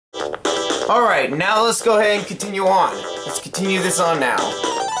Alright, now let's go ahead and continue on. Let's continue this on now.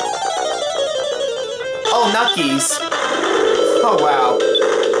 Oh, Nuckies. Oh, wow.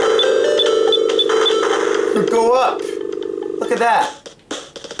 Go up. Look at that.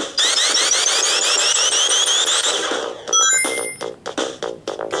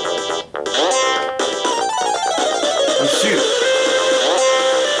 Oh, shoot.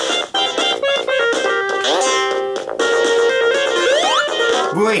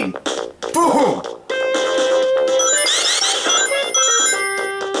 Boing. Boom!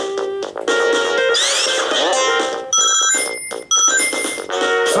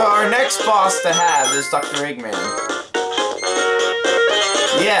 So our next boss to have is Dr. Eggman.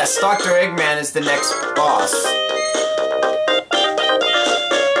 Yes, Dr. Eggman is the next boss.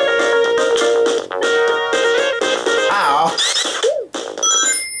 Ow.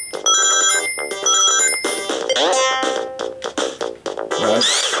 What?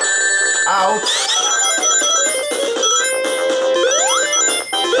 Ouch.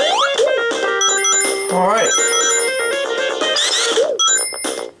 Alright.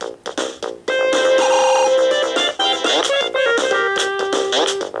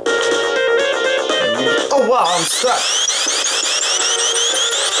 Oh wow, I'm stuck.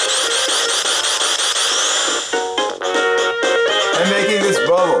 I'm making this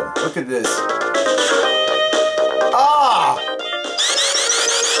bubble. Look at this. Ah!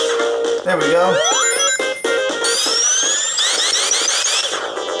 There we go.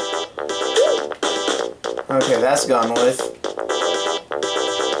 Okay, that's gone with.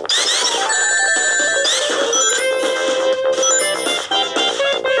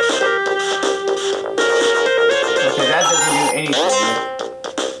 Okay, that doesn't do anything.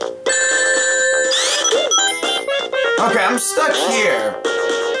 Okay, I'm stuck here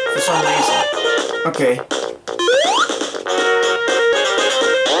for some reason. Okay.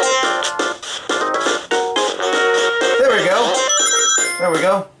 There we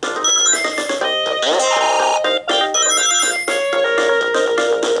go.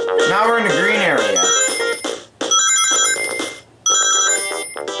 Now we're in the green area.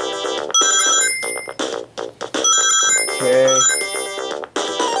 Okay.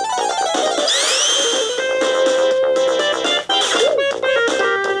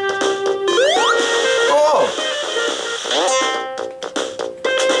 Oh!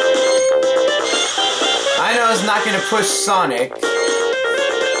 I know it's not gonna push Sonic.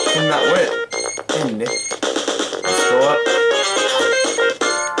 I'm not wet. End. Let's go up.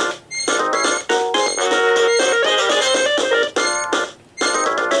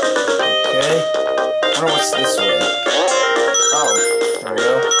 Okay. I wonder what's this way. Oh, there we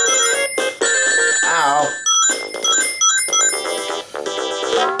go. Ow.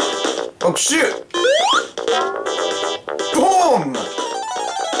 Oh shoot! Boom!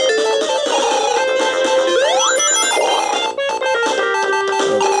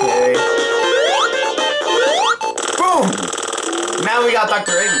 Now we got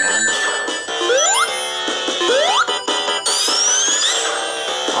Dr. Eggman.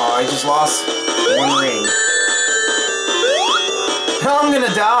 Oh, I just lost one ring. Now I'm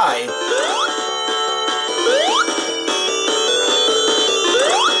gonna die.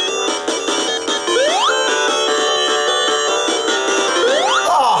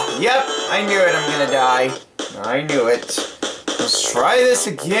 Oh, yep, I knew it, I'm gonna die. I knew it. Let's try this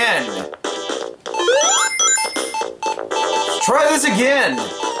again. Try this again!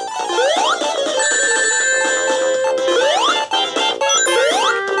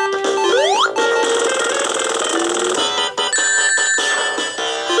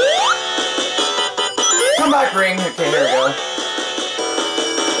 Come back, ring. Okay, here we go.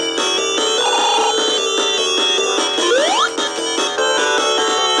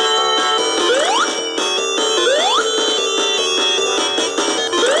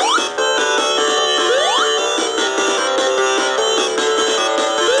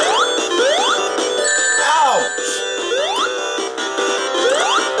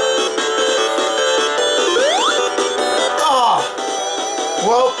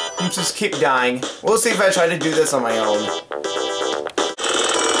 Well, just keep dying. We'll see if I try to do this on my own.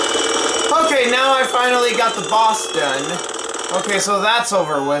 Okay, now I finally got the boss done. Okay, so that's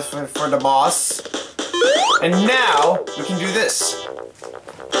over with for the boss. And now, we can do this.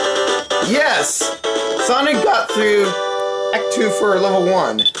 Yes! Sonic got through Act 2 for level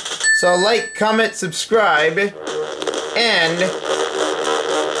 1. So like, comment, subscribe, and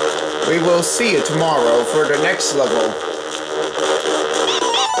we will see you tomorrow for the next level.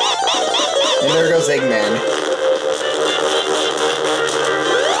 And there goes Eggman.